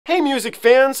Hey music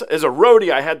fans, as a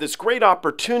roadie I had this great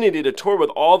opportunity to tour with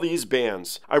all these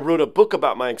bands. I wrote a book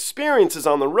about my experiences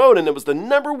on the road and it was the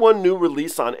 #1 new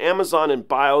release on Amazon and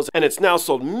Bios and it's now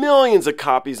sold millions of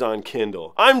copies on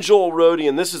Kindle. I'm Joel Roadie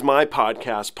and this is my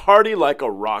podcast, Party Like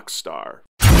a Rock Star.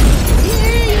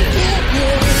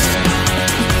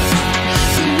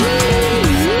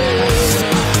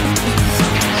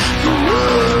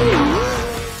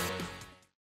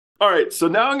 Alright, so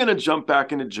now I'm going to jump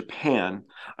back into Japan.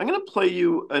 I'm going to play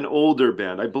you an older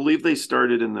band. I believe they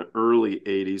started in the early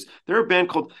 80s. They're a band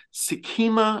called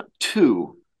Seikima II.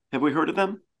 Have we heard of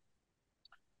them?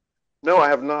 No, I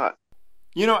have not.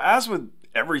 You know, as with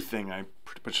everything I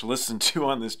pretty much listen to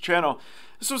on this channel,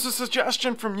 this was a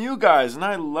suggestion from you guys, and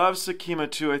I love Seikima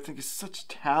II. I think it's such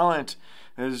talent.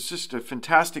 It's just a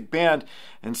fantastic band,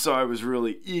 and so I was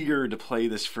really eager to play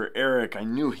this for Eric. I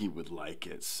knew he would like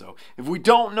it. So if we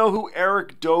don't know who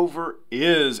Eric Dover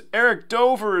is, Eric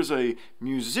Dover is a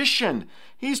musician.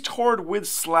 He's toured with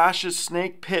Slash's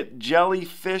Snakepit,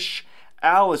 Jellyfish,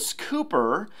 Alice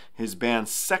Cooper, his band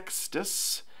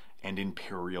Sextus, and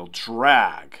Imperial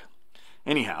Drag.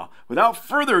 Anyhow, without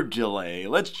further delay,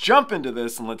 let's jump into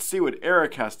this and let's see what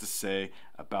Eric has to say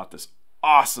about this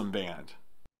awesome band.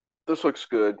 This looks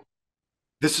good.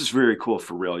 This is very cool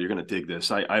for real. You're going to dig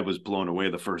this. I was blown away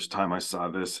the first time I saw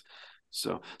this.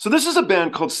 So this is a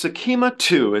band called Seikima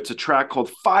II. It's a track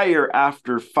called Fire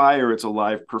After Fire. It's a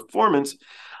live performance.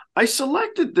 I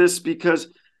selected this because,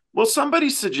 well,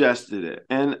 somebody suggested it.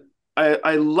 And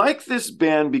I like this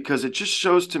band because it just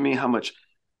shows to me how much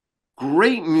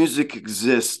great music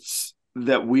exists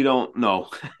that we don't know.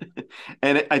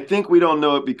 And I think we don't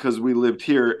know it because we lived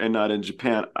here and not in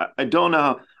Japan. I don't know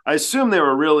how. I assume they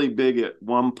were really big at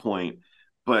one point,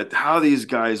 but how these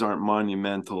guys aren't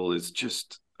monumental is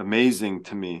just amazing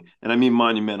to me. And I mean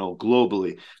monumental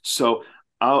globally. So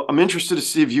I'm interested to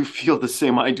see if you feel the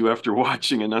same I do after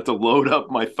watching, and not to load up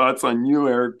my thoughts on you,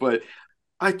 Eric, but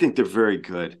I think they're very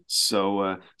good.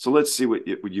 So let's see what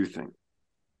you think.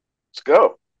 Let's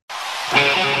go.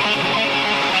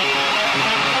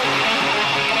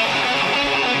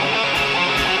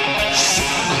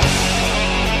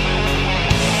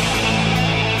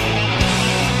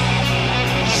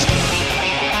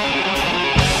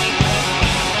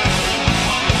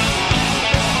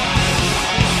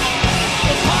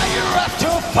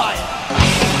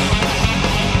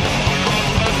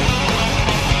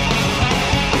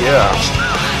 Yeah.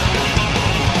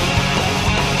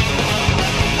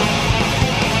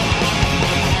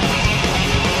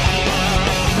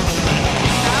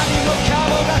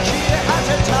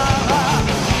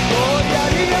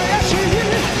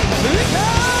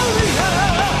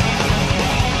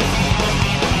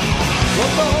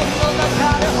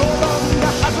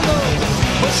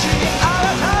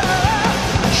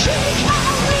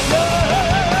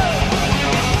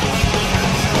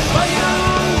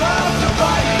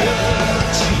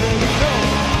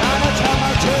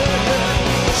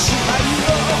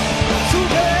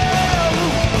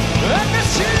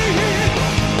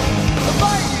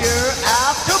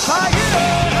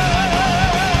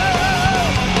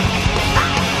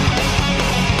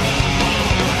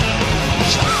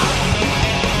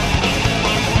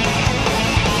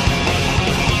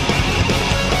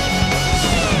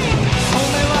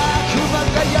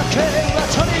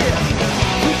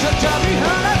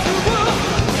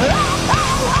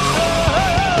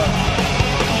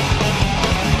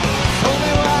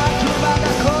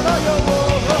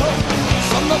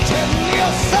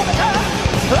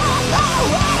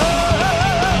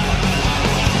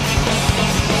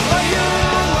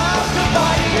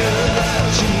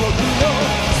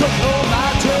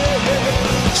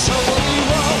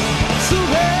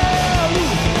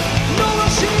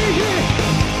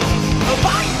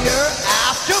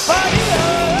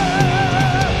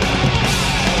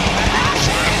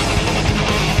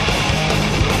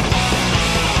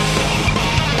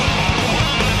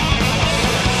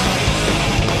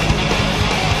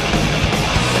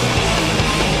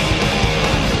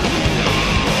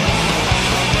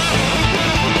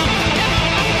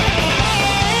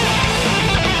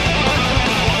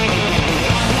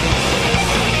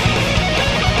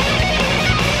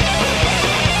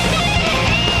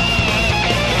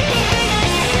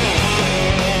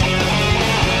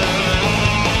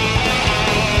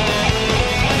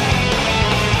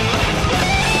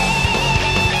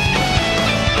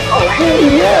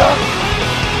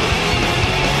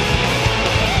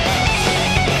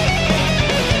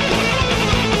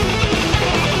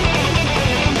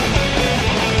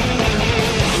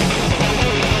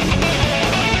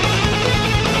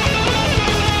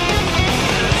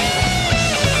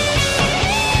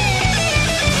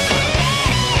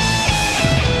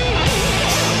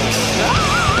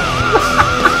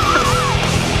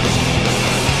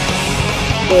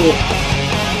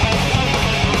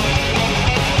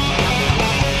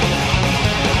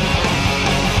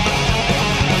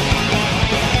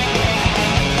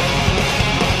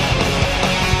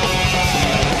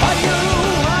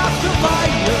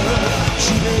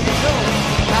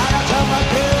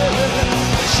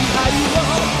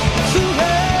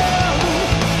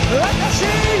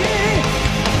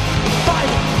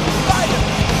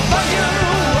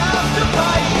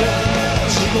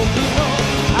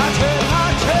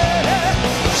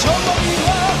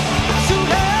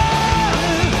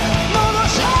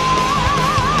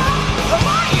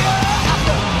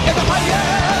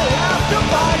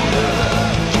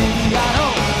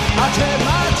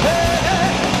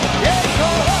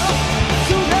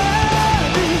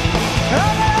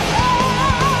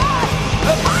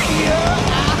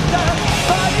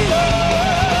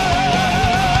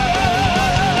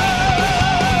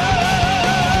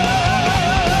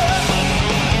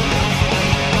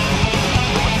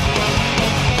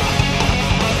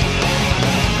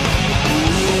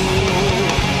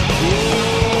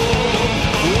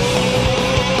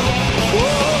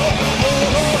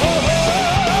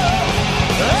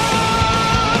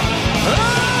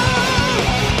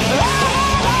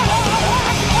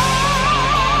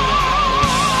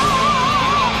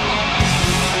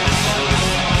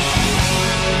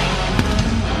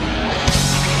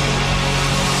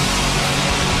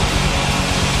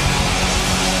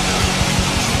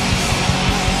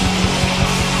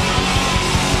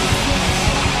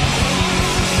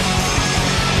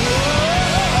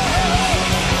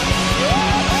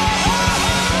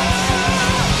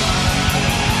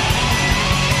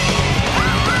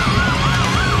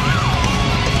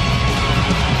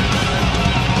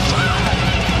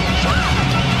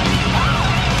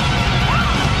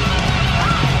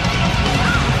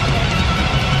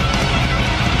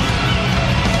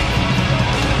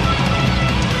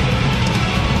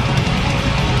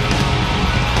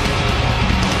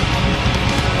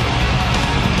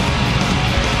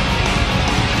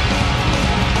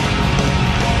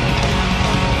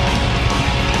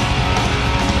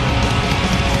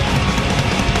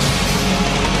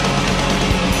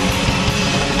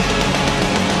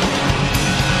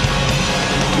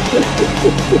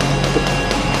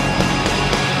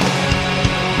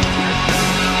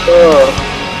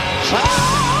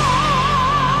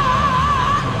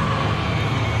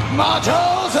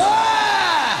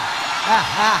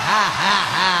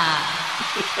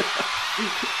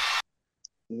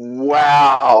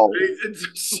 Wow.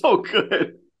 It's so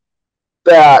good.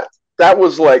 That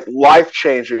was like life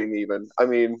changing even. I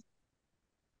mean,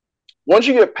 once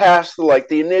you get past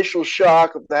the initial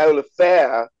shock of the whole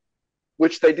affair,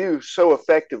 which they do so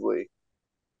effectively,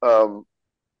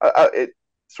 it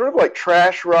sort of like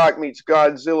trash rock meets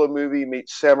Godzilla movie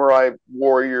meets Samurai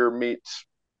Warrior meets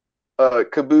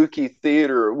Kabuki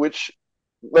theater, which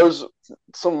those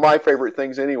some of my favorite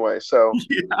things anyway. So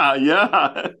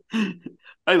yeah.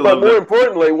 I but love more that.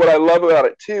 importantly, what I love about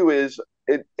it too is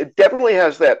it definitely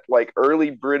has that like early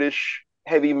British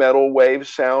heavy metal wave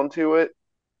sound to it.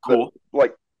 Cool.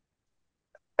 Like,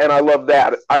 and I love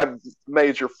that. I'm a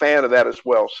major fan of that as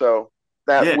well. So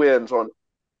that Yeah. wins on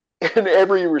in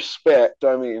every respect.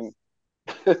 I mean,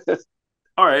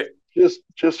 All right.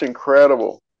 just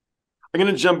incredible. I'm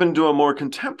going to jump into a more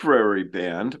contemporary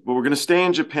band, but we're going to stay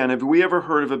in Japan. Have we ever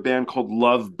heard of a band called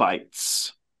Love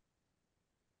Bites?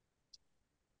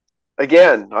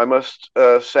 Again, I must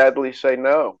sadly say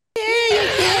no.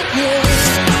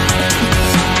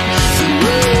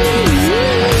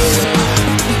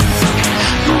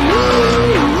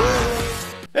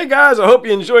 Hey guys, I hope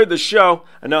you enjoyed the show.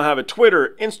 I now have a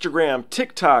Twitter, Instagram,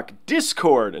 TikTok,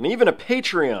 Discord, and even a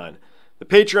Patreon. The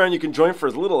Patreon you can join for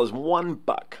as little as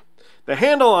 $1. The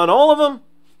handle on all of them,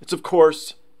 it's of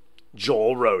course,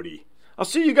 Joel Roadie. I'll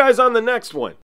see you guys on the next one.